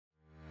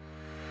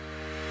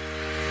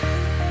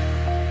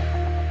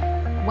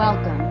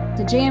Welcome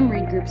to JM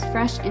Reid Group's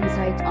Fresh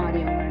Insights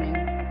audio learning.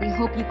 We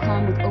hope you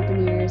come with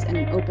open ears and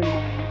an open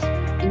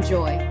mind.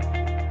 Enjoy.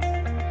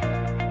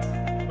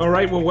 All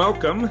right, well,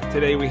 welcome.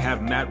 Today we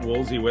have Matt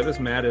Woolsey with us.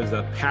 Matt is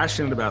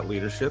passionate about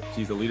leadership.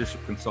 He's a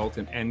leadership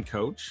consultant and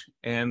coach.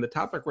 And the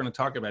topic we're going to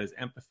talk about is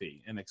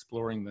empathy and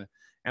exploring the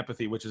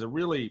empathy, which is a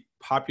really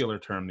popular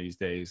term these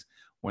days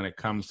when it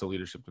comes to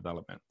leadership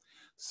development.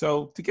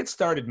 So to get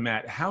started,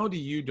 Matt, how do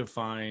you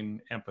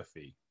define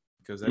empathy?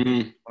 Because I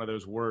think it's one of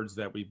those words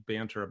that we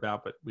banter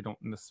about, but we don't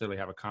necessarily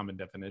have a common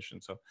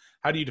definition. So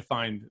how do you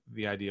define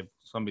the idea of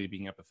somebody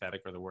being empathetic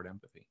or the word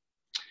empathy?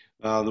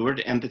 The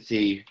word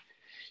empathy,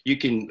 you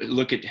can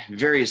look at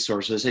various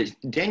sources.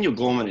 Daniel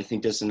Goleman, I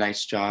think, does a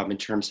nice job in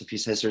terms of, he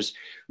says there's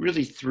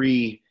really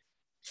three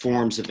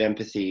forms of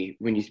empathy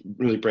when you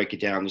really break it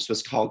down. There's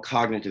what's called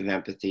cognitive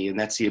empathy, and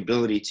that's the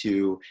ability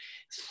to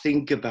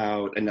think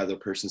about another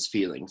person's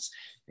feelings.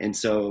 And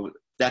so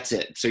that's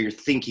it. So you're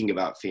thinking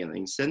about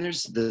feelings. Then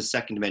there's the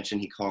second dimension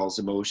he calls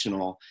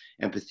emotional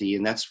empathy,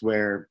 and that's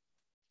where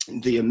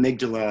the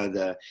amygdala,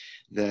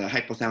 the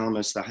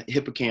hypothalamus, the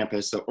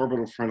hippocampus, the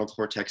orbital frontal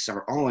cortex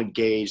are all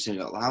engaged, and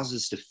it allows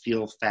us to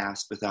feel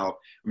fast without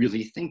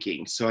really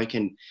thinking. So I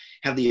can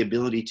have the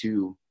ability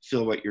to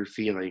feel what you're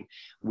feeling,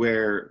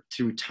 where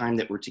through time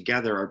that we're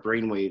together, our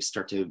brain waves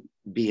start to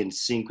be in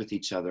sync with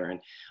each other.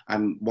 And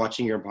I'm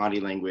watching your body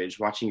language,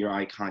 watching your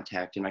eye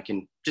contact, and I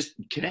can just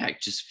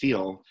connect, just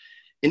feel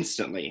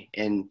instantly.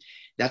 And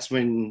that's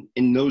when,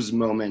 in those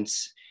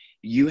moments,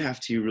 you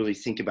have to really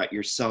think about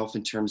yourself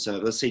in terms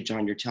of, let's say,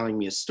 John, you're telling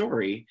me a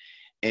story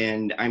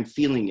and I'm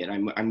feeling it.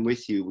 I'm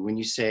with you. When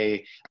you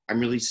say, I'm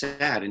really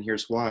sad and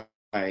here's why,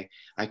 I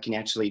can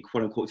actually,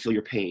 quote unquote, feel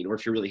your pain, or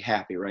if you're really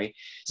happy, right?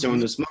 So in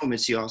those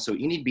moments, you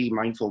need to be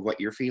mindful of what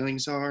your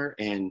feelings are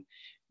and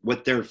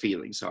what their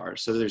feelings are.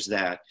 So there's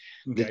that.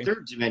 Okay. The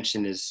third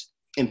dimension is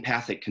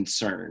empathic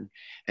concern.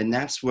 And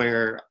that's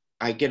where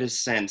I get a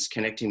sense,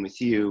 connecting with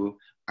you,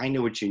 I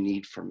know what you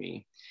need from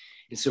me.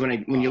 And so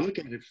when you look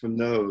at it from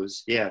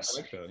those, yes.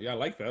 I like those. Yeah, I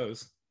like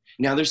those.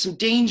 Now there's some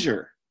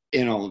danger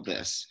in all of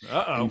this.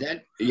 Uh-oh.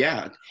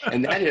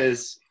 And that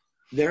is,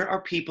 there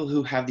are people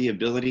who have the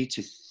ability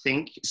to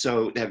think.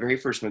 So that very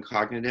first one,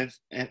 cognitive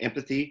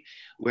empathy,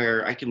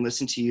 where I can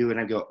listen to you and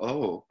I go,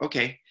 oh,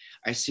 okay,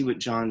 I see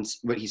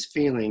what he's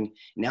feeling.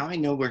 Now I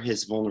know where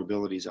his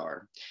vulnerabilities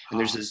are. And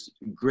there's this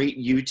great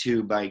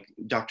YouTube by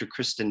Dr.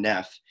 Kristen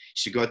Neff. You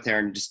should go out there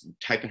and just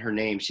type in her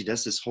name. She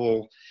does this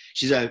whole,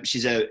 I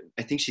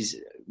think she's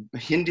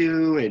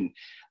Hindu and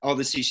all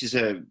this. She's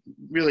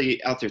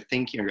really out there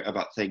thinking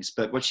about things.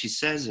 But what she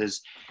says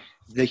is,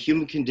 the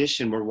human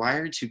condition, we're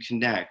wired to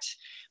connect,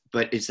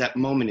 but it's that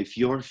moment, if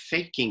you're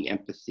faking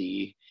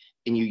empathy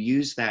and you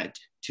use that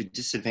to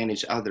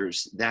disadvantage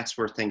others, that's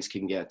where things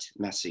can get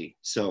messy.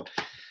 So,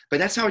 but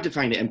that's how I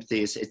define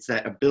empathy. It's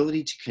that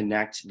ability to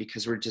connect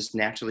because we're just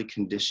naturally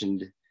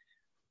conditioned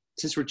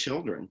since we're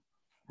children.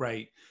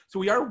 Right. So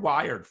we are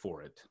wired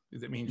for it.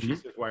 Does it mean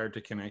she's wired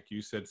to connect?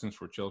 You said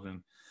since we're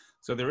children.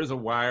 So there is a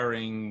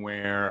wiring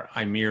where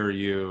I mirror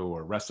you,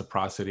 or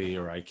reciprocity,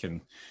 or I can,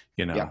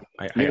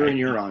 mirroring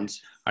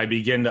neurons. I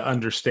begin to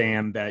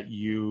understand that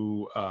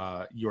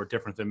you're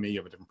different than me. You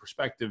have a different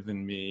perspective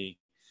than me.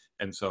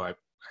 And so I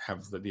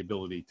have the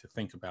ability to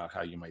think about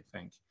how you might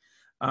think.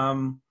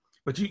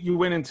 But you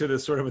went into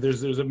this sort of,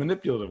 there's a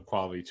manipulative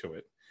quality to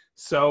it.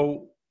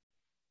 So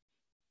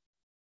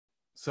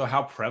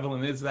how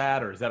prevalent is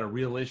that? Or is that a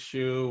real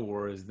issue?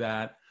 Or is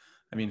that,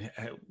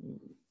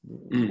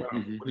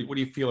 what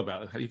do you feel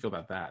about it? How do you feel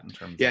about that in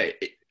terms of?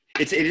 It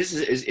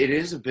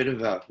is a bit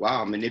of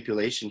a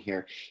manipulation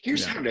here.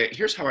 Here's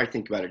how I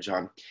think about it,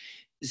 John.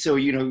 So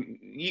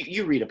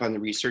you read up on the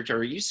research,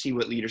 or you see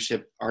what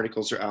leadership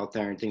articles are out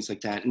there and things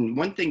like that. And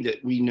one thing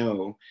that we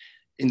know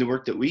in the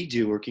work that we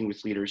do working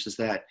with leaders is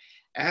that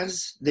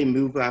as they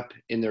move up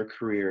in their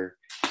career,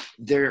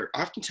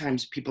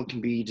 oftentimes people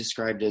can be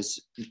described as,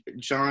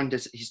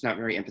 he's not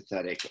very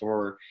empathetic,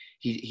 or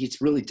he's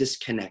really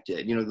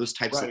disconnected. Those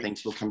types of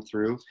things will come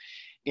through.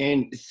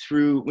 And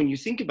when you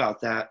think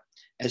about that,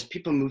 as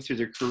people move through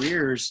their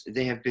careers,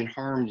 they have been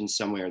harmed in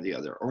some way or the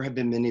other, or have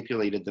been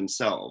manipulated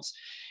themselves.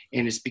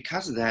 And it's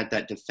because of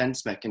that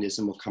defense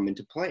mechanism will come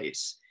into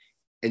place.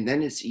 And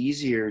then it's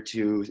easier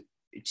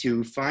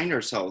to find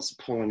ourselves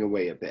pulling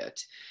away a bit.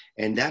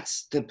 And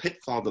that's the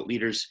pitfall that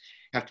leaders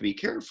have to be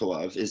careful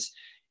of, is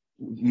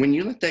when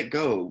you let that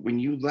go, when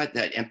you let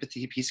that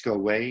empathy piece go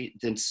away,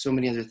 then so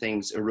many other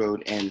things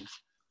erode and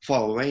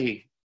fall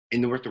away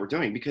in the work that we're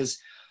doing. Because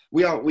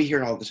we hear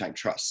it all the time,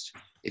 trust.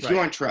 If you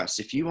want trust,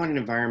 if you want an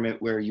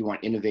environment where you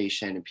want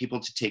innovation and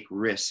people to take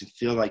risks and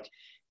feel like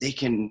they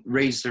can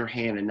raise their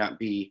hand and not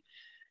be,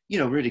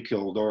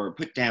 ridiculed or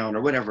put down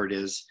or whatever it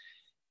is,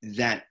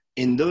 that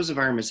in those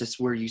environments,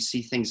 that's where you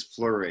see things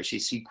flourish. You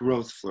see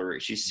growth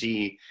flourish. You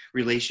see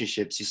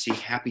relationships. You see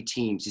happy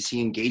teams. You see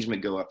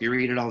engagement go up. You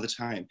read it all the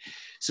time.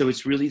 So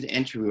it's really the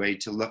entryway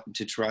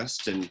to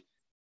trust and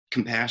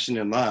compassion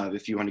and love,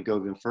 if you want to go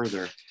even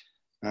further.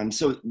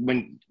 So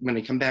when I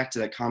come back to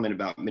that comment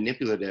about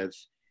manipulative,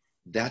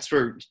 that's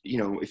where,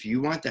 if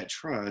you want that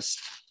trust,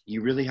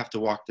 You really have to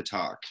walk the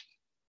talk.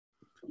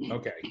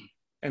 Okay.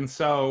 And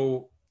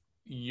so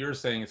you're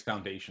saying it's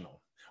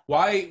foundational.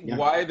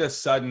 Why the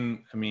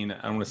sudden, I mean,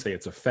 I don't want to say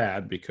it's a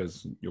fad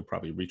because you'll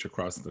probably reach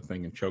across the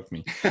thing and choke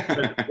me.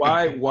 But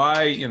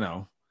why, you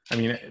know, I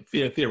mean,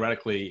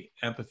 theoretically,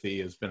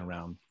 empathy has been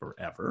around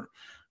forever,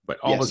 but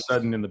all of a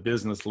sudden in the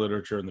business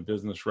literature and the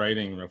business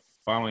writing,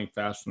 following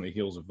fast on the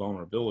heels of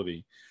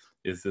vulnerability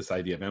is this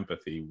idea of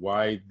empathy.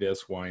 Why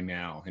this? Why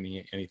now?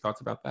 Any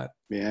thoughts about that?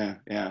 Yeah.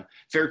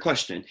 Fair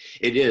question.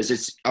 It is.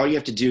 It's all you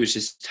have to do is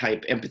just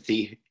type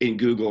empathy in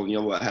Google and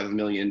you'll have 1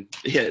 million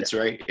hits,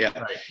 right? Yeah.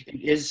 Right.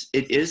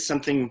 It is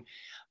something.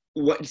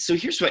 So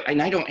here's what,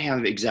 and I don't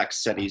have exact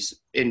studies,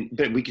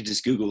 but we could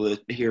just Google it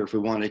here if we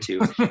wanted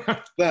to.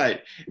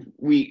 But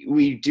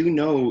we do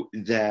know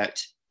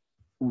that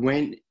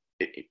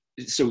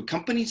so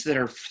companies that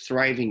are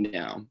thriving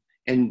now,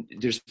 and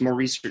there's more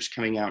research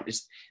coming out,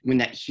 is when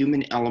that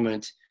human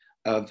element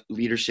of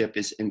leadership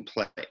is in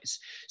place.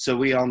 So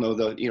we all know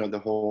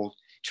the whole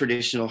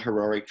traditional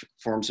heroic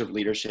forms of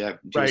leadership,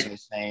 right,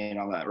 saying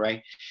all that,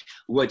 right?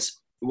 What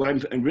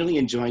I'm really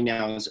enjoying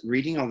now is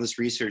reading all this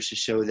research to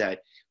show that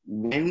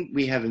when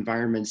we have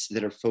environments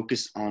that are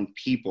focused on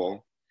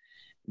people,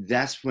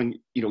 that's when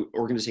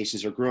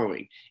organizations are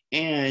growing.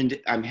 And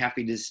I'm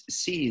happy to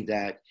see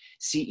that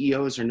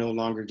CEOs are no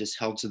longer just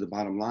held to the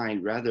bottom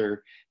line,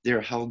 rather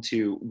they're held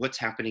to what's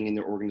happening in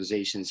their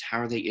organizations. How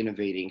are they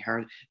innovating?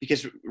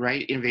 Because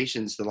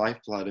innovation is the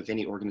lifeblood of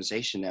any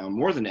organization now,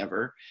 more than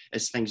ever,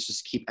 as things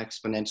just keep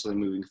exponentially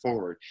moving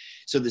forward.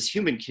 So this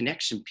human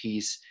connection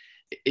piece,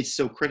 it's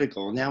so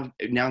critical. Now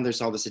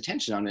there's all this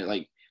attention on it.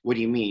 Like, what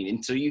do you mean?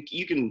 And so you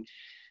can,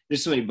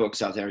 there's so many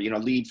books out there,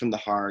 Lead from the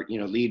Heart,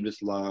 Lead with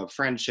Love,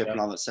 Friendship, and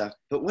all that stuff.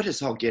 But what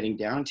it's all getting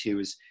down to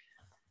is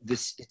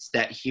it's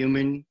that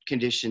human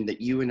condition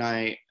that you and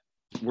I,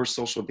 we're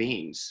social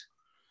beings.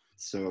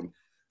 So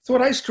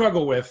what I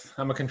struggle with,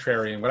 I'm a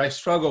contrarian, what I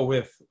struggle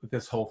with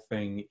this whole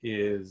thing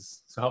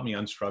is, so help me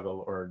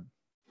unstruggle or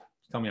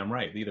tell me I'm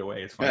right. Either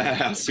way, it's fine.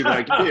 I'll see what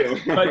I can do.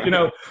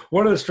 But,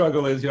 one of the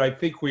struggle is, I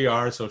think we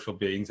are social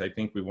beings. I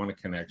think we want a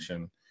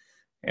connection.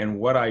 And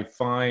what I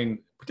find,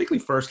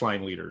 particularly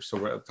first-line leaders, so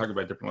we're talking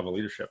about different level of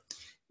leadership,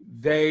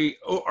 they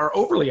are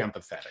overly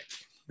empathetic.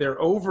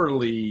 They're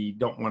overly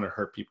don't want to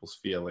hurt people's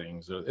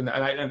feelings. And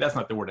that's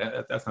not the word,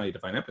 that's not how you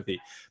define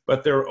empathy,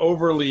 but they're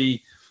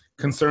overly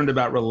concerned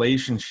about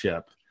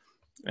relationship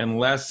and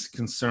less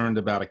concerned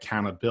about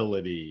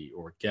accountability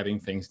or getting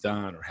things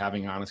done or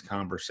having honest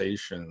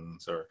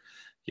conversations or,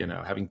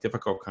 having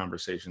difficult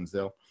conversations.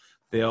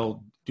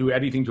 They'll do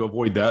anything to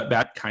avoid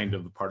that kind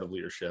of part of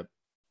leadership.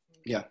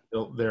 Yeah.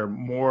 They're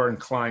more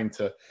inclined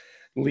to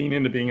lean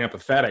into being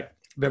empathetic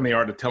than they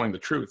are to telling the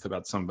truth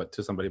about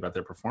somebody about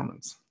their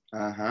performance.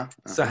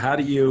 So how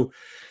do you,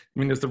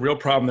 is the real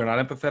problem they're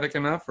not empathetic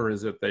enough, or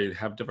is it they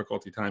have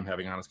difficulty time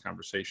having honest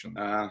conversations?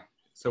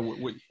 So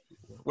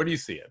what do you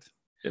see it?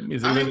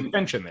 Is there a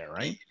tension there,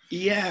 right?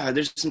 Yeah,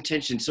 there's some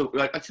tension. So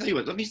I'll tell you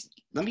what,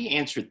 let me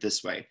answer it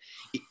this way.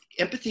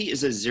 Empathy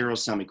is a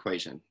zero-sum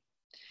equation.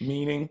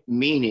 Meaning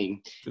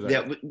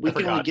that we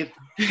can only give,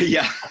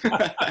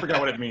 I forgot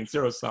what it means,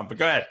 zero sum, but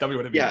go ahead, tell me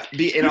what it means.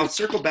 Yeah, and I'll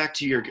circle back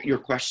to your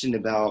question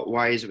about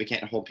why is it we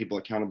can't hold people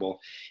accountable.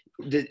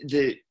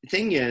 The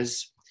thing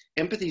is,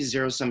 empathy is a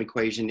zero-sum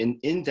equation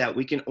in that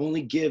we can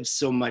only give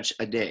so much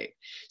a day.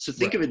 So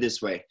think of it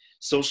this way: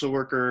 social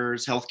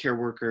workers, healthcare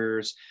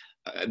workers,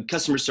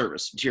 customer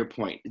service, to your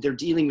point, they're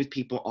dealing with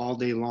people all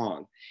day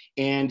long.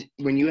 And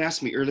when you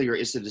asked me earlier,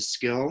 is it a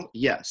skill?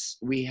 Yes,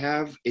 we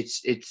have,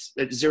 it's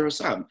zero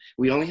sum.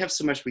 We only have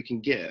so much we can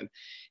give.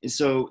 And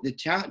so the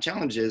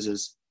challenge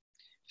is,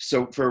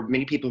 so for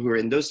many people who are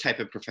in those type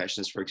of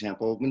professions, for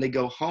example, when they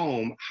go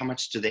home, how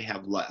much do they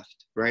have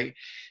left, right?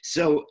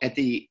 So at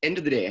the end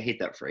of the day, I hate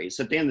that phrase,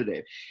 at the end of the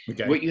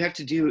day, what you have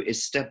to do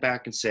is step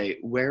back and say,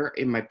 where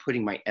am I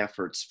putting my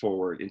efforts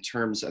forward in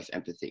terms of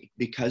empathy?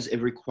 Because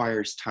it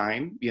requires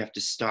time. You have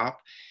to stop.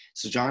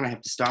 So John, I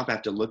have to stop. I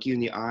have to look you in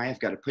the eye. I've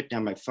got to put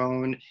down my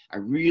phone. I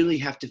really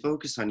have to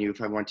focus on you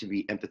if I want to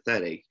be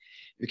empathetic,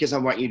 because I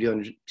want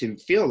you to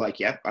feel like,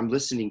 yep, I'm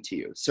listening to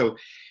you. So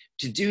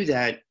to do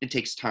that, it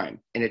takes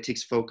time and it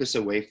takes focus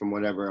away from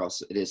whatever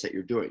else it is that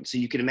you're doing. So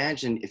you can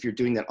imagine if you're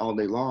doing that all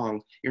day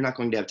long, you're not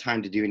going to have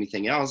time to do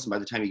anything else. And by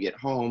the time you get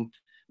home,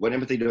 what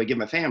empathy do I give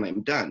my family?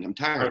 I'm done. I'm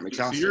tired. I'm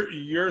exhausted. So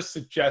you're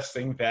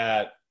suggesting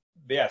that,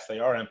 yes, they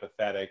are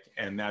empathetic,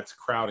 and that's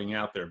crowding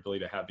out their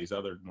ability to have these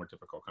other more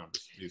difficult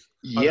conversations.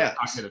 Yes.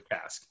 Cognitive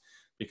task,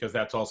 because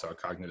that's also a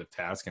cognitive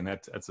task, and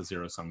that's a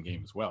zero-sum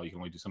game as well. You can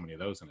only do so many of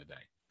those in a day.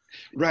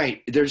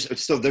 Right. There's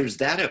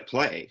that at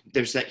play.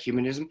 There's that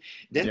humanism.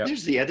 Then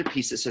there's the other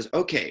piece that says,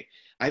 okay,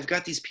 I've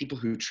got these people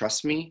who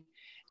trust me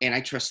and I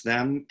trust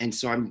them. And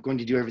so I'm going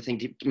to do everything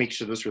to make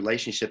sure those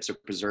relationships are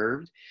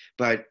preserved.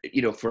 But,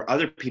 for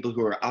other people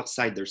who are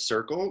outside their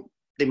circle,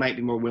 they might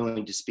be more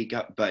willing to speak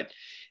up. But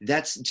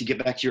that's to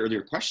get back to your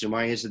earlier question.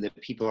 Why is it that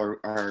people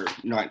are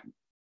not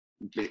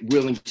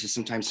willing to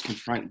sometimes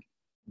confront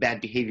bad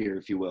behavior,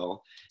 if you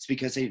will. It's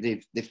because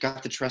they've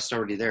got the trust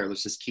already there.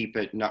 Let's just keep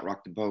it, not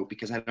rock the boat,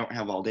 because I don't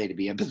have all day to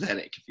be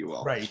empathetic, if you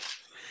will. Right.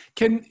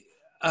 Can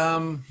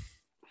I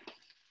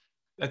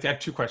have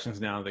two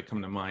questions now that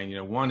come to mind.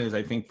 One is,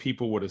 I think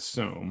people would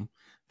assume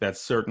that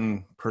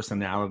certain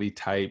personality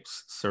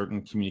types,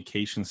 certain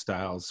communication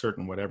styles,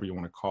 certain whatever you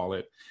want to call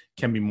it,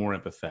 can be more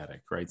empathetic,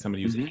 right?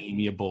 Somebody who's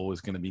amiable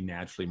is going to be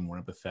naturally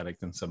more empathetic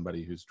than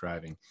somebody who's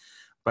driving.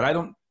 But I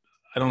don't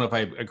know if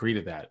I agree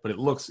to that, but it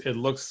looks,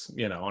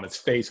 on its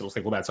face, it looks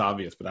like, well, that's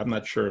obvious, but I'm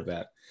not sure of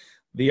that.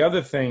 The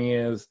other thing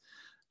is,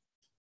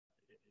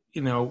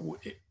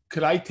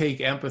 could I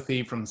take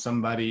empathy from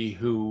somebody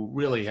who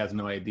really has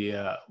no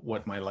idea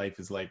what my life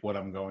is like, what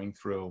I'm going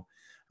through?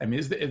 I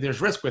mean,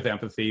 there's risk with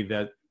empathy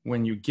that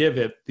when you give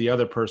it, the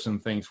other person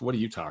thinks, what are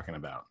you talking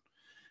about?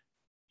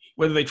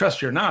 Whether they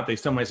trust you or not, they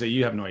still might say,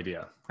 you have no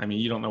idea. I mean,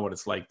 you don't know what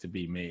it's like to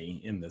be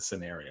me in this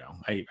scenario.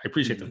 I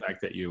appreciate the fact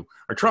that you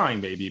are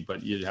trying, maybe,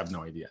 but you have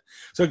no idea.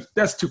 So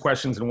that's two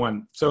questions in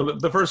one. So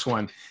the first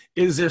one,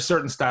 is there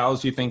certain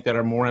styles you think that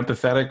are more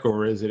empathetic,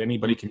 or is it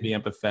anybody can be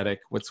empathetic?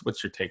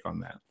 What's your take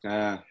on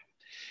that?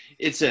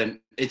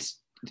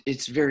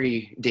 It's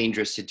very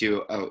dangerous to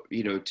do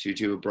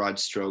a broad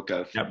stroke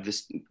of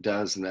this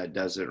does and that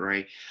doesn't,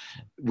 right?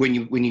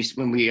 When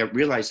we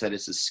realize that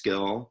it's a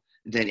skill,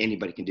 then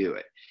anybody can do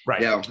it.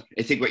 Right. Now,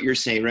 I think what you're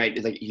saying,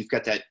 right? Like, you've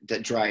got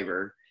that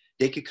driver,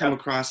 they could come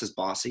across as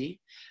bossy.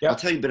 I'll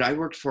tell you, but I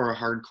worked for a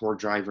hardcore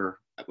driver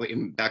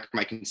back in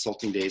my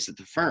consulting days at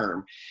the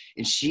firm,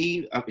 and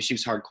she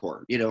was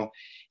hardcore,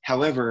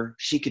 However,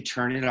 she could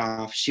turn it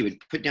off. She would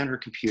put down her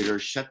computer,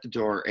 shut the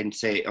door, and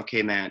say,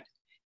 "Okay, Matt."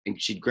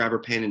 And she'd grab her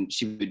pen,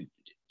 and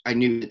I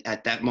knew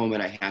at that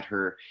moment I had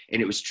her,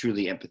 and it was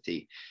truly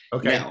empathy.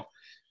 Okay. Now,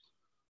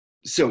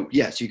 so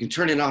yes, you can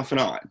turn it off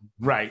and on.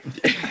 Right.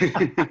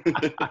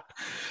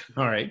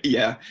 All right.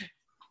 Yeah.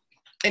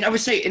 And I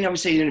would say, and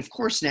of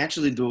course,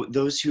 naturally,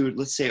 those who,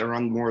 let's say, are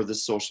on more of the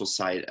social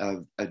side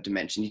of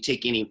dimension, you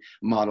take any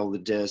model of the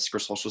disc or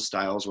social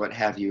styles, what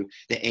have you,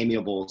 the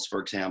amiables, for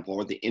example,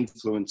 or the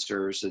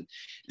influencers, and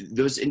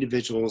those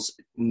individuals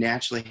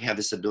naturally have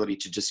this ability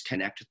to just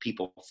connect with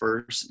people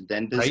first,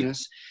 then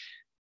business.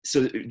 Right.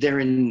 So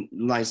therein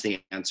lies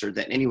the answer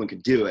that anyone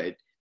could do it.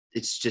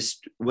 It's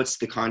just, what's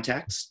the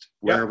context?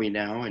 Where are we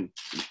now? And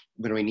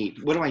what do I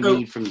need? What do I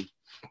need from...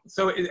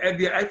 So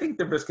I think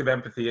the risk of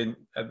empathy, and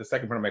the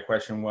second part of my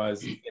question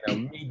was,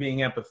 me being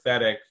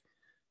empathetic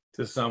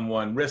to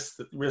someone, risk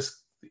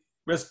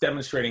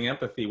demonstrating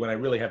empathy when I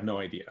really have no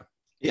idea.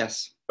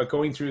 Yes. But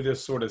going through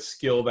this sort of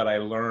skill that I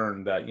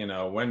learned that,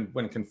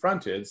 when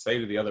confronted, say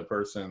to the other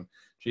person,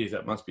 geez,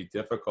 that must be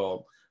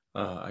difficult.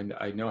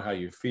 I know how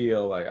you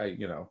feel.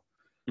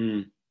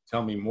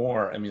 Tell me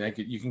more. I mean,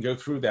 you can go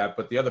through that,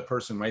 but the other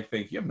person might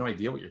think, you have no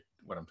idea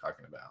what I'm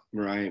talking about.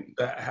 Right.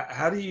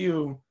 How do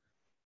you...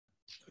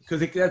 Because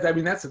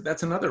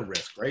that's another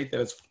risk, right?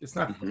 That it's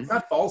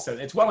not false.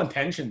 It's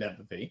well-intentioned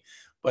empathy,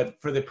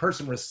 but for the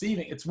person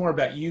receiving, it's more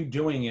about you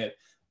doing it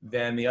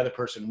than the other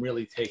person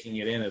really taking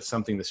it in as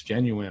something that's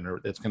genuine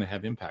or that's going to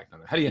have impact on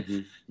it. How do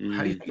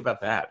you think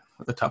about that?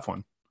 That's a tough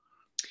one.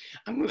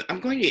 I'm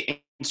going to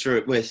answer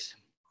it with.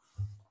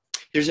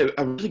 There's a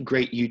really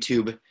great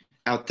YouTube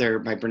out there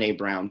by Brene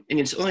Brown, and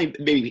it's only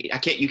maybe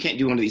you can't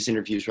do one of these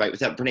interviews right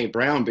without Brene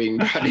Brown being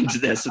brought into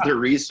this with her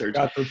research.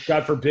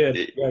 God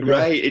forbid.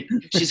 Right.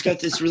 She's got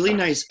this really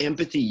nice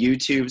empathy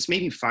YouTube. It's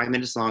maybe 5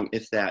 minutes long,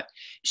 if that.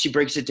 She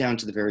breaks it down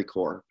to the very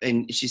core,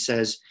 and she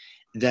says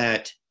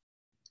that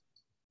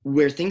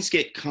where things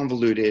get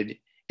convoluted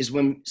is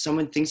when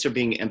someone thinks they're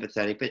being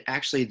empathetic, but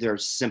actually they're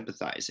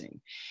sympathizing.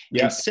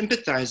 Yeah. And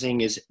sympathizing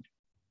is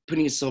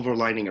putting a silver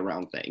lining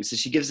around things. So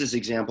she gives this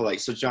example, like,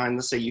 so John,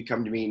 let's say you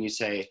come to me and you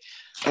say,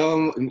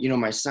 oh,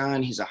 my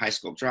son, he's a high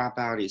school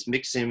dropout. He's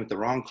mixed in with the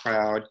wrong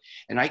crowd.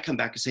 And I come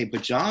back and say,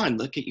 but John,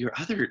 look at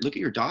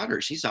your daughter.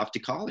 She's off to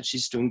college.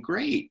 She's doing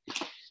great.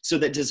 So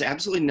that does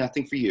absolutely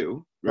nothing for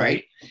you.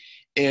 Right.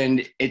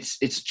 And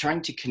it's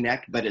trying to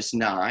connect, but it's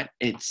not.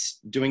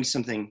 It's doing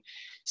something.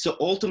 So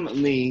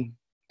ultimately,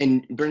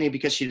 and Brene,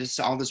 because she does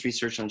all this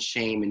research on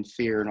shame and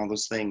fear and all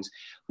those things,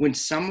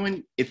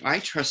 if I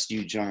trust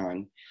you,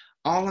 John,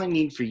 all I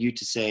need for you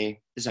to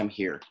say is I'm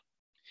here.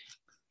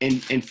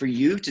 And for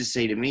you to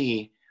say to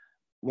me,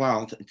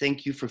 wow,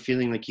 thank you for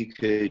feeling like you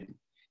could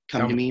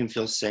come to me and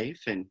feel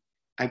safe. And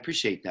I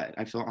appreciate that.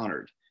 I feel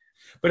honored.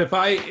 But if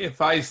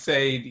I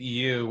say to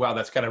you, wow,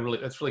 that's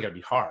really got to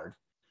be hard,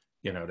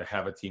 to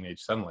have a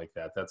teenage son like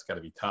that. That's got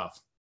to be tough.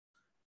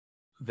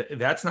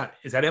 That's not,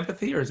 is that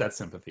empathy or is that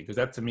sympathy? Because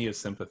that to me is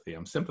sympathy.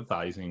 I'm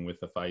sympathizing with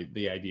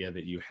the idea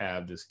that you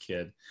have this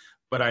kid,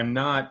 but I'm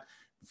not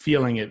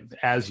feeling it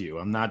as you.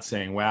 I'm not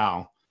saying,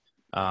 wow,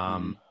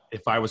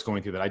 if I was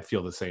going through that, I'd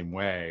feel the same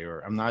way,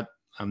 or I'm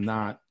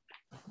not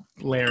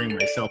layering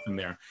myself in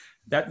there.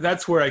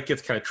 That's where it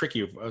gets kind of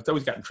tricky. It's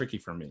always gotten tricky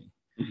for me.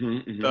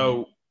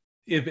 So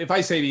if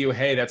I say to you,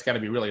 hey, that's got to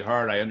be really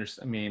hard. I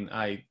understand. I mean,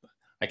 I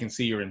can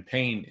see you're in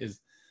pain. Is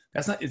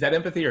that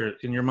empathy, or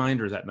in your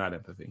mind, or is that not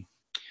empathy?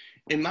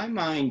 In my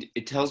mind,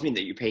 it tells me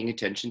that you're paying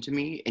attention to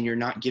me and you're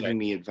not giving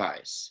me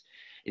advice.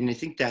 And I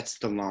think that's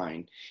the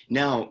line.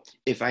 Now,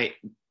 if I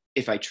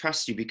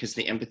trust you because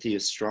the empathy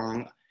is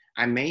strong,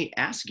 I may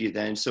ask you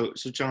then, so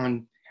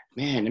John,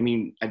 man, I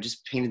mean, I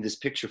just painted this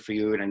picture for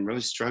you and I'm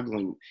really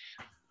struggling.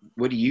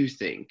 What do you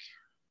think?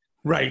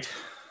 Right.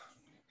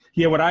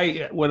 Yeah.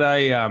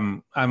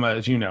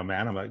 As you know,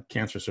 Matt, I'm a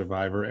cancer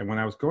survivor. And when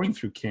I was going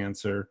through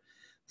cancer,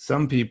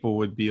 some people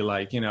would be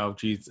like,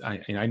 geez,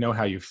 I know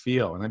how you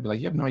feel. And I'd be like,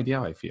 you have no idea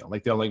how I feel.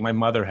 Like my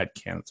mother had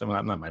cancer.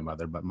 Well, not my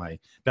mother, but my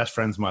best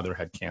friend's mother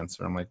had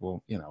cancer. I'm like,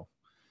 well,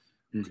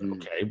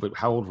 okay, but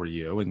how old were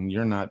you? And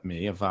you're not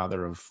me, a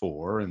father of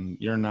 4, and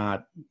you're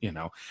not,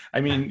 I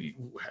mean,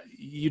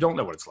 you don't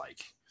know what it's like.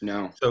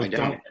 No, so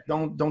I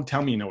don't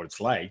tell me you know what it's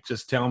like.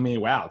 Just tell me,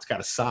 wow, it's got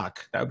to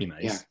suck. That would be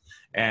nice. Yeah.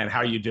 And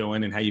how you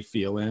doing and how you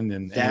feeling.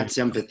 And that's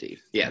empathy.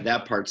 Yeah,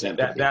 that part's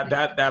empathy.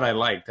 That I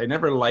liked. I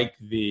never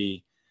liked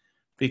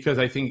because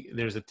I think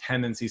there's a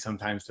tendency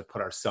sometimes to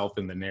put ourselves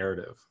in the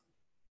narrative.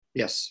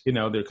 Yes.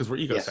 Because we're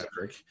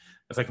egocentric. Yes.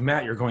 It's like,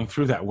 Matt, you're going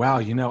through that. Wow,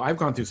 I've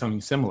gone through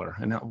something similar.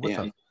 And now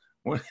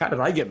how did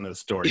I get in this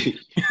story?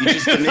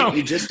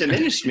 you just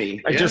diminished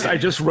me. I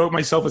just wrote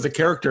myself as a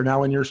character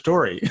now in your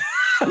story.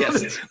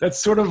 Yes.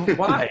 That's sort of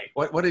why.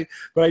 But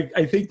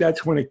I think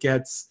that's when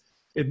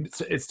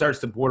it starts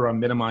to border on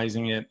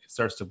minimizing it. It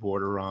starts to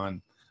border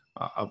on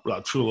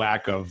a true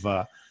lack of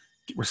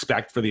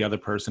respect for the other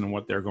person and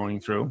what they're going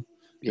through.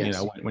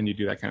 Yes. When you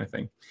do that kind of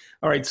thing.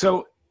 All right.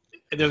 So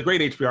there's a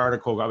great HBO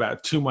article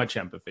about too much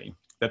empathy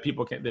that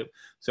people can't do.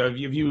 So are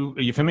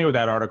you familiar with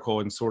that article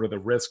and sort of the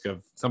risk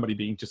of somebody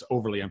being just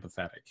overly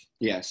empathetic?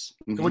 Yes.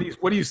 Mm-hmm. So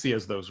what do you see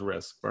as those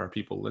risks for our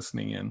people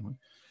listening in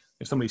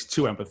if somebody's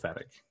too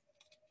empathetic?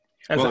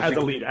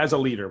 As a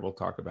leader, we'll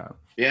talk about.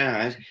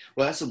 Yeah.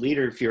 Well, as a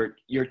leader, if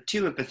you're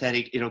too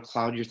empathetic, it'll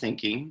cloud your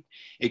thinking.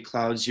 It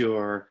clouds it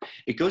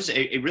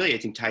really, I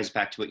think, ties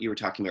back to what you were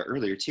talking about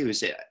earlier too,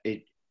 is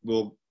it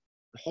will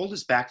hold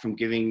us back from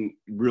giving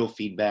real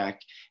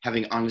feedback,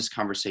 having honest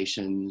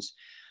conversations.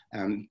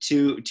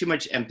 Too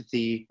much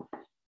empathy,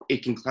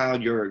 it can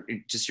cloud your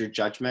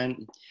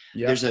judgment.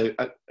 Yeah.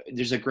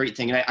 There's a great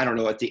thing, and I don't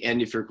know at the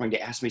end if you're going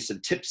to ask me some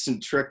tips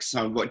and tricks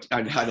on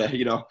how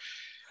to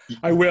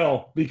I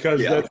will,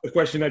 because that's the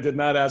question I did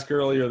not ask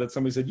earlier that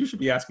somebody said, you should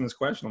be asking this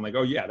question. I'm like,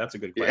 oh yeah, that's a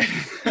good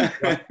question.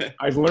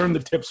 I've learned the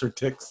tips or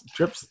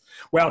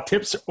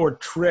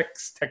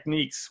tricks,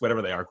 techniques,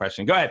 whatever they are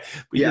question. Go ahead.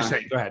 You're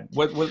saying, go ahead.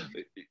 What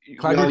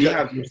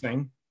you're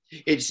saying?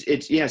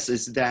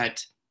 It's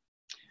that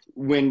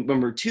when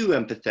we're too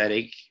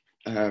empathetic,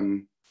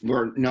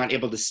 we're not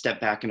able to step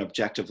back and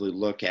objectively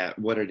look at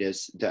what it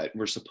is that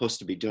we're supposed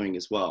to be doing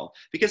as well.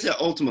 Because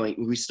ultimately,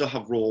 we still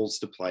have roles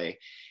to play.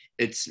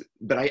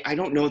 But I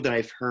don't know that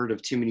I've heard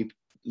of too many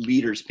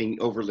leaders being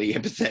overly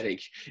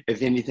empathetic.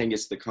 If anything,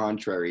 it's the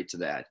contrary to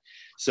that.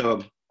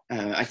 So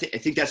I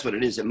think that's what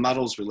it is. It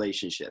muddles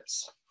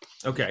relationships.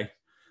 Okay.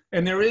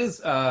 And there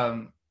is,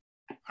 I'm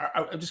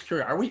just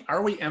curious,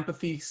 are we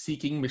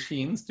empathy-seeking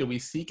machines? Do we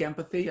seek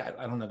empathy? I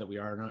don't know that we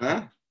are.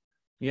 Huh?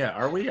 Yeah,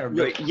 are we?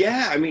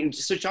 Yeah, I mean,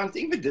 so John,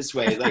 think of it this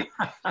way. Like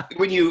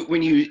when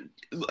you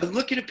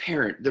look at a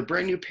parent, they're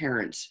brand new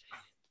parents,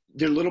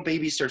 their little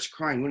baby starts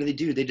crying. What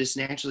do? They just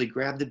naturally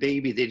grab the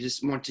baby. They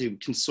just want to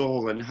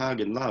console and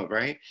hug and love,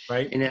 right?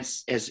 Right. And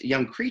as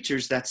young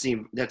creatures, that's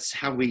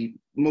how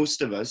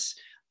most of us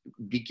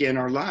begin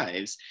our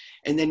lives.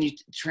 And then you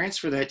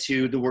transfer that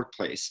to the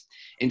workplace.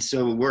 And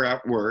so we're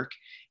at work,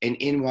 and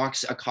in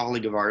walks a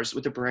colleague of ours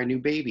with a brand new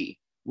baby.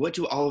 What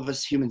do all of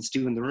us humans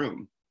do in the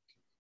room?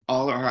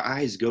 All our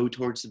eyes go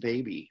towards the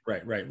baby.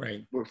 Right.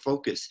 We're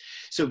focused.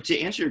 So to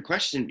answer your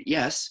question,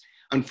 yes.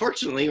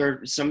 Unfortunately,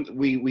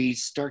 we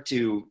start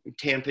to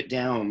tamp it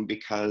down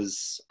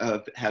because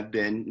of have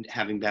been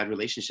having bad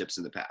relationships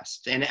in the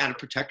past, and out of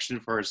protection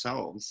for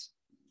ourselves.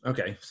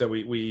 Okay, so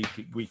we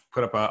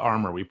put up our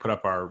armor, we put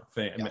up our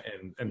thing,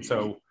 and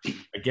so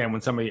again, when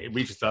somebody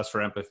reaches to us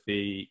for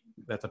empathy,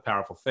 that's a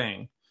powerful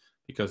thing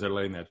because they're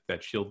letting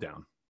that shield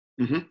down.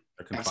 Mm-hmm.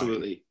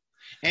 Absolutely.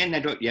 And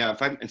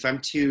if I'm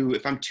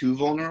too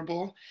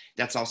vulnerable,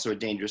 that's also a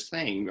dangerous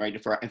thing, right?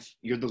 If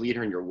you're the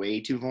leader and you're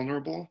way too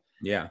vulnerable.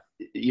 Yeah.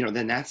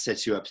 Then that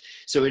sets you up.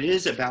 So it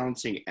is a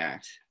balancing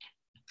act.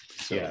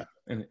 So. Yeah.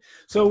 And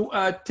so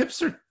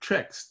tips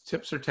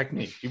or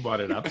technique, you brought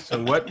it up.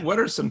 So what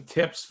are some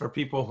tips for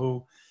people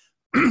who,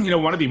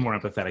 want to be more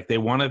empathetic? They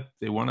want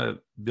to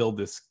build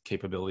this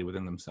capability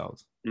within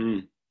themselves.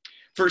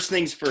 First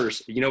things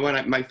first, you know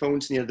what? My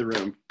phone's in the other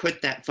room.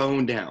 Put that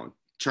phone down.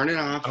 Turn it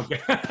off.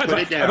 Okay. Put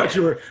it down. I thought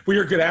you're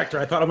a good actor.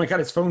 I thought, oh my God,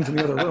 his phone's in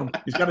the other room.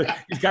 He's got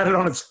it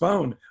on his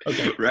phone.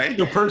 Okay. Right.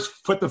 So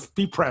first,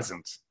 be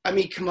present. I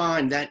mean, come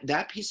on.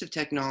 That piece of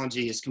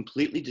technology has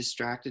completely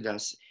distracted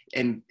us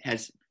and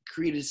has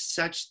created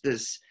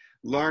this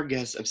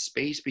largesse of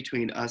space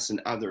between us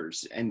and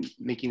others and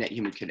making that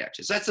human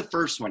connection. So that's the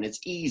first one.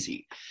 It's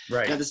easy.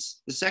 Right. Now,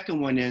 the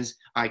second one is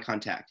eye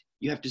contact.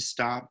 You have to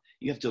stop.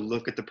 You have to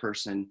look at the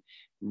person,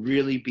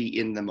 really be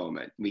in the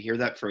moment. We hear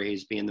that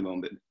phrase, be in the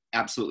moment.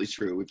 Absolutely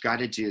true. We've got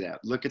to do that.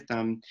 Look at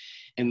them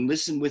and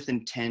listen with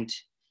intent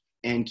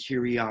and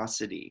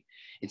curiosity.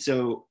 And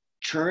so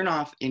turn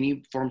off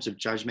any forms of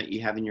judgment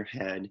you have in your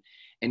head.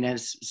 And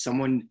as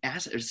someone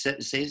asks or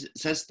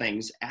says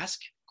things, ask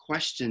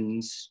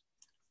questions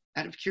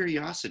out of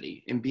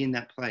curiosity and be in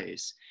that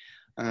place.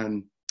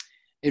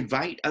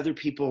 Invite other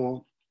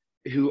people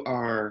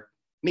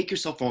make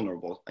yourself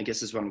vulnerable, I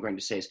guess is what I'm going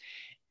to say, is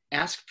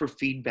ask for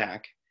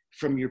feedback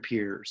from your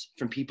peers,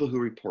 from people who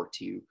report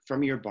to you,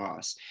 from your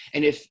boss.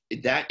 And if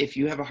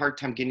you have a hard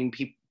time getting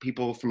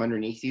people from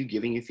underneath you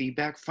giving you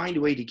feedback, find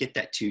a way to get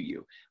that to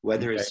you,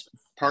 whether it's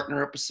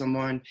partner up with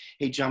someone.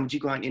 Hey, John, would you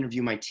go out and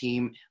interview my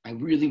team? I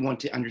really want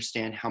to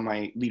understand how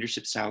my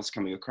leadership style is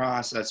coming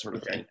across, that sort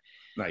of thing.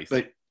 Nice.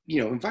 But,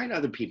 invite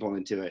other people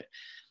into it.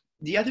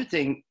 The other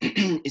thing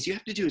is you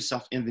have to do a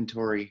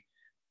self-inventory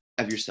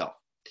of yourself.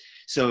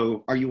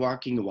 So are you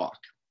walking the walk?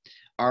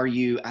 Are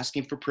you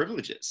asking for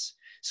privileges?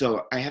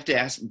 So I have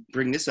to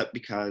bring this up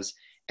because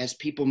as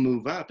people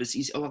move up, it's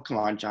easy. Oh, come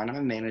on, John, I'm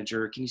a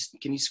manager. Can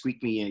you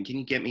squeak me in? Can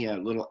you get me a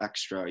little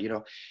extra?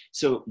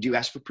 So do you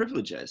ask for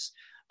privileges?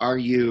 Are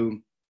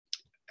you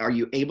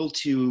able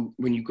to,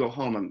 when you go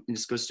home, and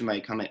this goes to my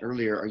comment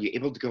earlier, are you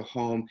able to go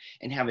home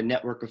and have a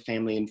network of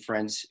family and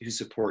friends who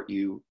support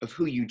you, of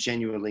who you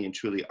genuinely and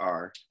truly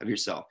are, of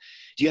yourself?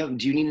 Do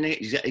you need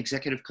an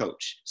executive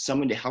coach,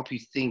 someone to help you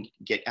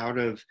get out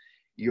of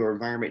your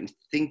environment and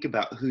think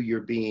about who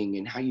you're being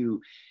and how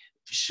you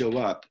show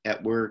up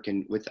at work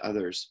and with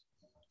others?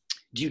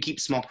 Do you keep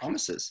small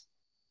promises?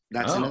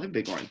 That's another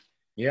big one.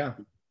 Yeah.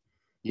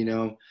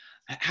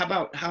 How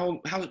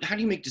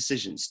do you make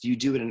decisions? Do you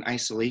do it in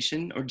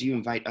isolation or do you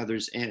invite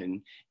others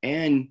in?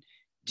 And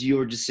do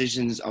your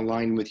decisions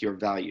align with your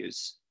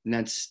values? And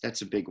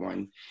that's a big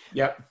one.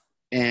 Yep.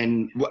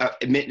 And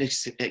admit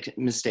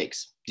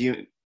mistakes.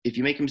 If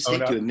you make a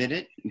mistake, do you admit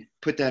it?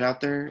 Put that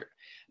out there.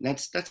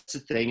 That's the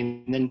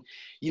thing. And then,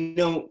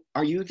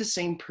 are you the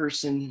same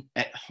person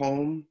at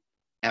home,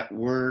 at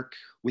work,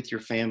 with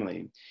your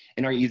family?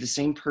 And are you the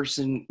same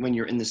person when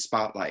you're in the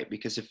spotlight?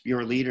 Because if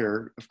you're a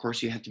leader, of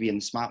course, you have to be in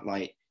the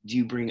spotlight. Do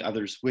you bring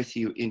others with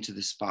you into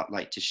the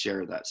spotlight to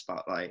share that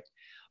spotlight?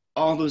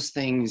 All those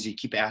things you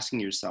keep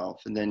asking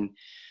yourself. And then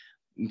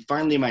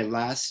finally, my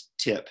last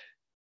tip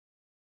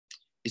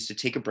is to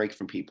take a break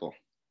from people.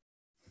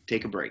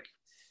 Take a break.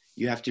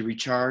 You have to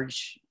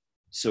recharge.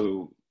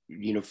 So,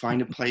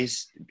 find a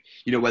place,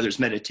 whether it's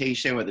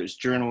meditation, whether it's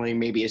journaling,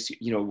 maybe it's,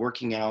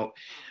 working out,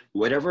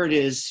 whatever it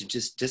is,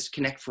 just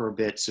disconnect for a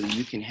bit so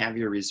you can have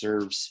your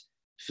reserves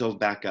filled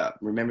back up.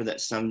 Remember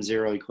that sum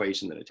zero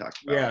equation that I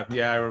talked about?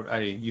 Yeah. I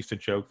used to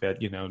joke that,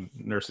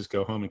 nurses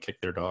go home and kick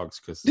their dogs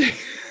because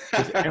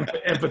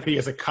empathy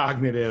is a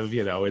cognitive,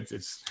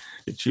 it's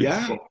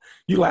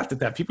you laughed at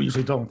that. People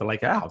usually don't, but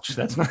like, ouch,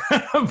 that's not,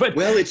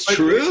 it's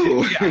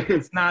true.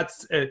 It's not.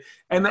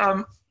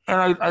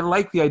 And I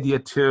like the idea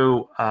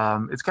too.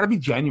 It's got to be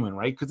genuine,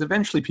 right? Because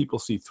eventually people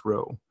see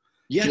through.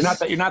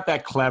 Yes. You're not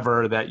that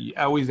clever. That you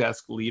always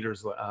ask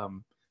leaders,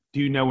 do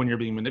you know when you're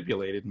being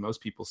manipulated? And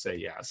most people say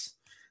yes,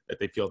 that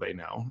they feel they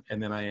know.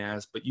 And then I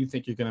ask, but you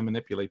think you're going to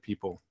manipulate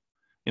people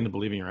into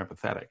believing you're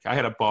empathetic? I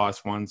had a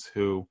boss once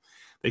who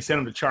they sent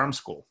him to charm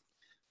school.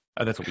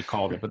 That's what we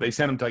called it. But they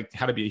sent him to like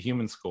how to be a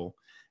human school.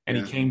 And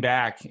he came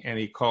back and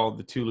he called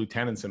the 2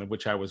 lieutenants in, of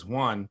which I was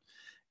one.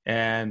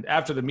 And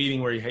after the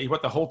meeting where he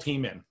put the whole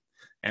team in,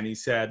 and he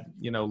said,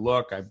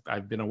 look,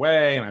 I've been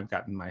away and I've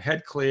gotten my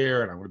head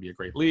clear and I want to be a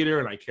great leader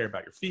and I care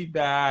about your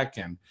feedback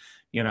and,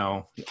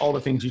 all the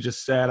things you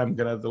just said, I'm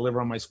going to deliver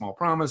on my small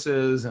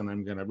promises and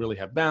I'm going to really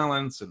have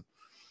balance and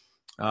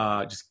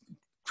just,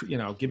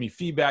 give me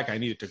feedback. I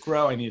need it to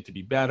grow. I need it to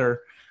be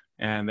better.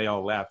 And they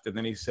all left. And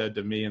then he said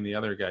to me and the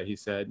other guy, he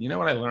said, you know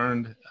what I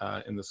learned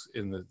in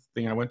the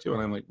thing I went to?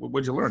 And I'm like,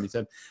 what'd you learn? He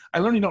said, I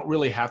learned you don't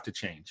really have to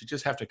change. You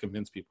just have to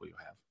convince people you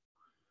have.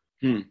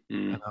 And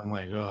I'm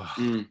like,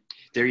 oh.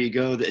 There you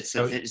go.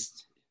 So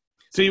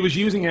he was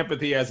using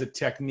empathy as a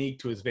technique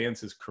to advance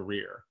his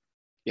career.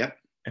 Yep.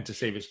 And to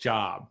save his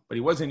job. But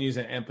he wasn't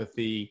using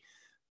empathy.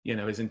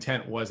 His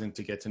intent wasn't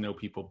to get to know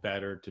people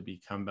better, to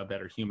become a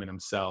better human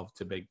himself,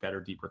 to make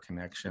better, deeper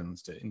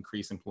connections, to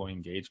increase employee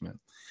engagement.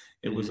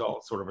 It was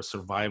all sort of a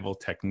survival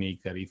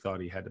technique that he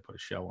thought he had to put a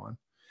show on.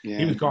 Yeah.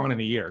 He was gone in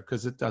a year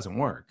because it doesn't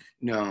work.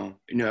 No.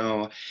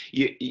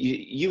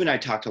 You and I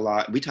talked a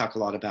lot. We talk a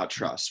lot about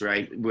trust,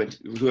 right? With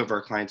whoever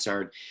our clients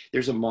are.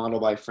 There's a model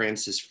by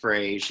Frances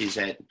Frey. She's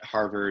at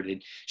Harvard,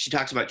 and she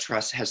talks about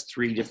trust has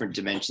 3 different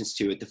dimensions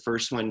to it. The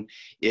first one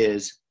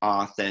is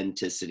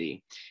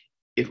authenticity.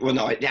 I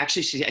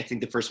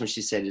think the first one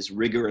she said is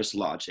rigorous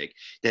logic.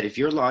 That if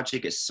your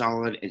logic is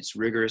solid, it's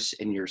rigorous,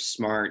 and you're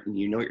smart, and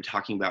you know what you're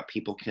talking about,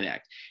 people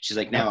connect. She's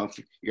like, now, if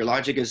your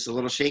logic is a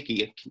little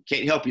shaky, I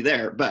can't help you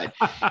there. But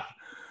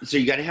so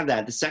you got to have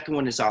that. The second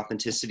one is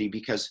authenticity,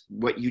 because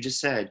what you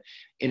just said,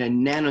 in a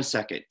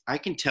nanosecond, I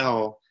can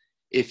tell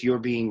if you're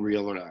being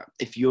real or not,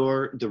 if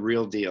you're the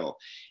real deal.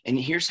 And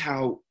here's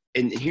how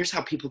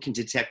people can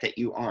detect that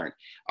you aren't.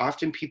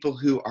 Often people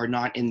who are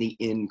not in the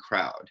in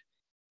crowd.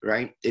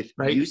 right? If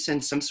Right. you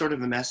send some sort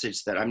of a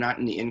message that I'm not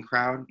in the in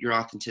crowd, your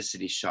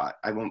authenticity shot.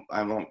 I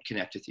won't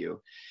connect with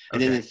you.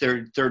 And then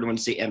the third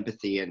one's the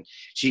empathy. And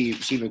she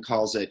even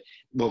calls it,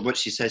 well, what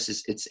she says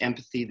is it's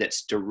empathy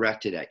that's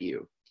directed at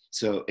you.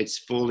 So it's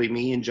fully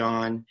me and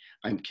John.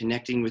 I'm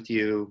connecting with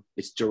you.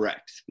 It's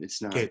direct.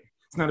 It's not.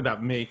 It's not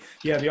about me.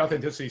 Yeah, the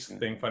authenticity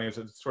thing, funny, it's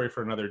a story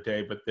for another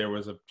day, but there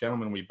was a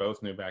gentleman we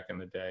both knew back in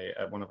the day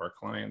at one of our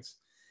clients,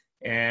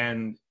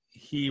 and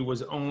he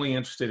was only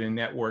interested in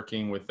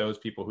networking with those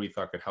people who he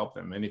thought could help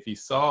him. And if he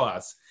saw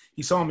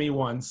me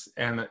once,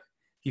 and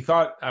he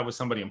thought I was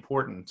somebody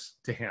important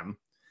to him.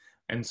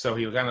 And so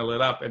he kind of lit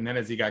up. And then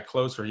as he got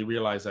closer, he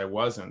realized I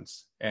wasn't.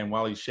 And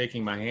while he's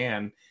shaking my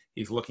hand,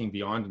 he's looking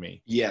beyond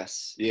me.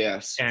 Yes.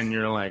 And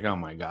you're like, oh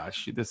my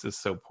gosh, this is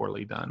so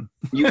poorly done.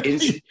 You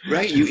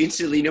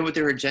instantly know what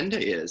their agenda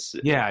is.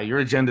 Yeah, your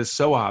agenda is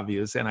so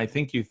obvious. And I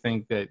think you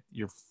think that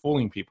you're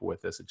fooling people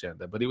with this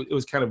agenda. But it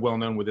was kind of well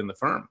known within the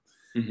firm.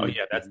 Mm-hmm. Oh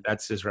yeah,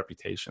 that's his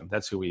reputation.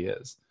 That's who he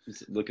is.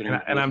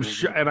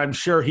 I'm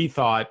sure he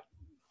thought,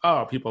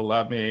 oh, people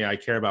love me. I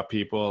care about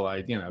people.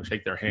 I,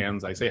 shake their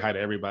hands. I say hi to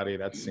everybody.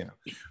 That's,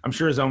 I'm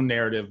sure his own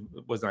narrative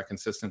was not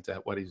consistent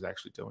to what he's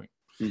actually doing.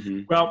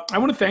 Mm-hmm. Well, I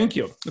want to thank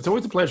you. It's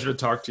always a pleasure to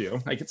talk to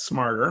you. I get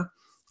smarter,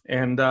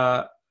 and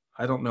I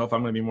don't know if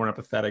I'm going to be more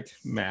empathetic,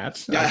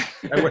 Matt.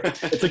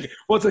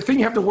 It's a thing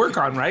you have to work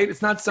on, right?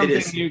 It's not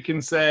something you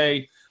can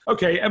say,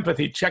 okay,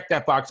 empathy, check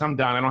that box. I'm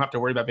done. I don't have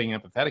to worry about being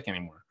empathetic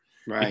anymore.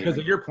 Right. Because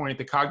of your point,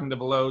 the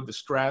cognitive load, the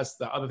stress,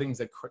 the other things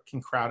that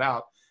can crowd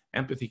out,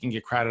 empathy can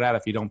get crowded out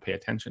if you don't pay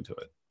attention to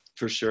it.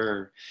 For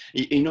sure.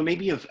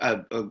 Maybe a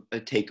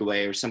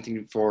takeaway or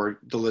something for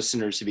the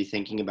listeners to be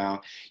thinking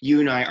about. You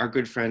and I, our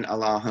good friend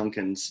Ala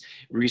Hunkins,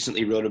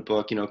 recently wrote a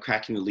book,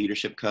 Cracking the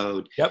Leadership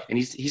Code. Yep. And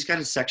he's got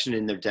a section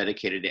in there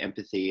dedicated to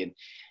empathy. And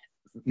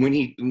when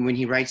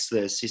he writes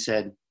this, he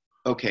said,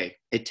 okay,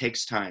 it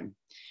takes time.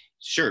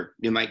 Sure,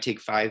 it might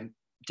take 5-10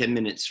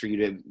 minutes for you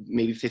to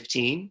maybe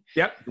 15.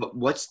 Yep. But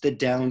what's the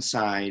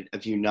downside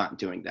of you not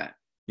doing that?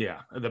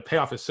 Yeah, the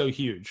payoff is so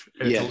huge.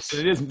 Yes.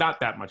 It is not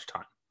that much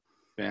time.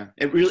 Yeah,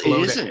 it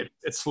really isn't.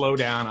 It's slow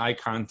down, eye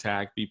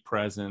contact, be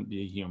present,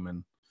 be a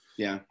human.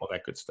 Yeah. All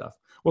that good stuff.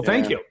 Well,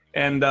 thank you.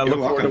 And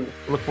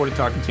look forward to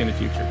talking to you in the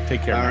future.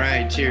 Take care. All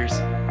right. Cheers.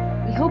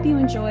 We hope you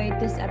enjoyed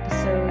this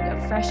episode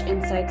of Fresh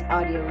Insights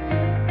Audio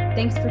Learning.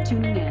 Thanks for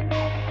tuning in.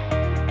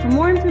 For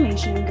more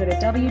information, go to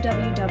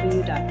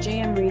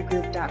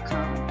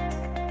www.jmreidgroup.com.